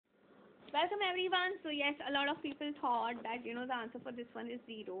Welcome everyone. So yes, a lot of people thought that the answer for this one is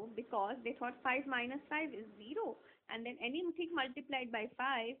 0 because they thought 5 minus 5 is 0, and then anything multiplied by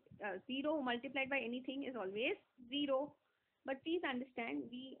 5, 0 multiplied by anything is always 0. But please understand,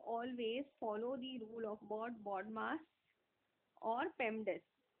 we always follow the rule of BODMAS or PEMDAS.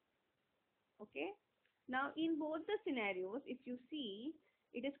 Okay. Now in both the scenarios, if you see,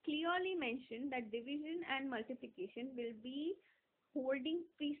 it is clearly mentioned that division and multiplication will be holding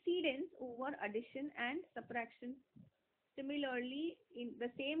precedence over addition and subtraction. Similarly, in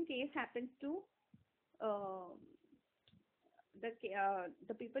the same case happens to uh,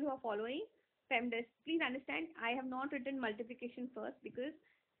 the people who are following PEMDAS. Please understand, I have not written multiplication first because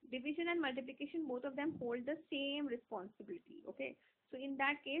division and multiplication, both of them hold the same responsibility. Okay, so in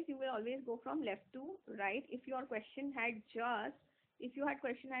that case, you will always go from left to right. If your question had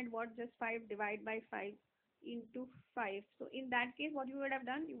what, just 5 divided by 5 into 5. So in that case, what you would have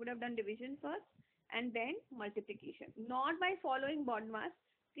done? You would have done division first and then multiplication, not by following BODMAS.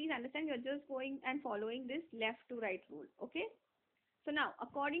 Please understand, you're just going and following this left to right rule. Okay. So now,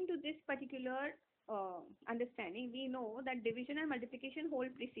 according to this particular understanding, we know that division and multiplication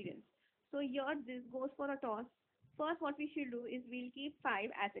hold precedence. So here this goes for a toss. First, what we should do is we'll keep 5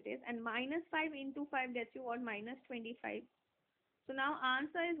 as it is, and minus 5 into 5 gets you what? Minus 25. So now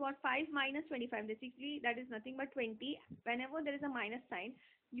answer is what? 5 minus 25. Basically, that is nothing but 20. Whenever there is a minus sign,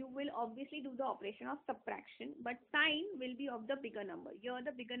 you will obviously do the operation of subtraction, but sign will be of the bigger number. Here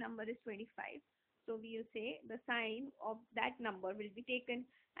the bigger number is 25. So we will say the sign of that number will be taken,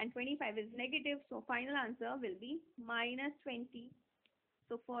 and 25 is negative. So final answer will be minus 20.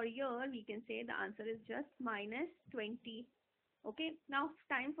 So for here, we can say the answer is just minus 20. Okay, now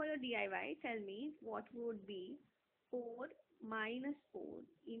time for your DIY. Tell me what would be 4 minus 4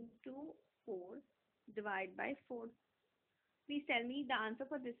 into 4 divided by 4. Please tell me the answer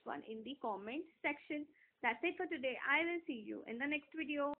for this one in the comment section. That's it for today. I will see you in the next video.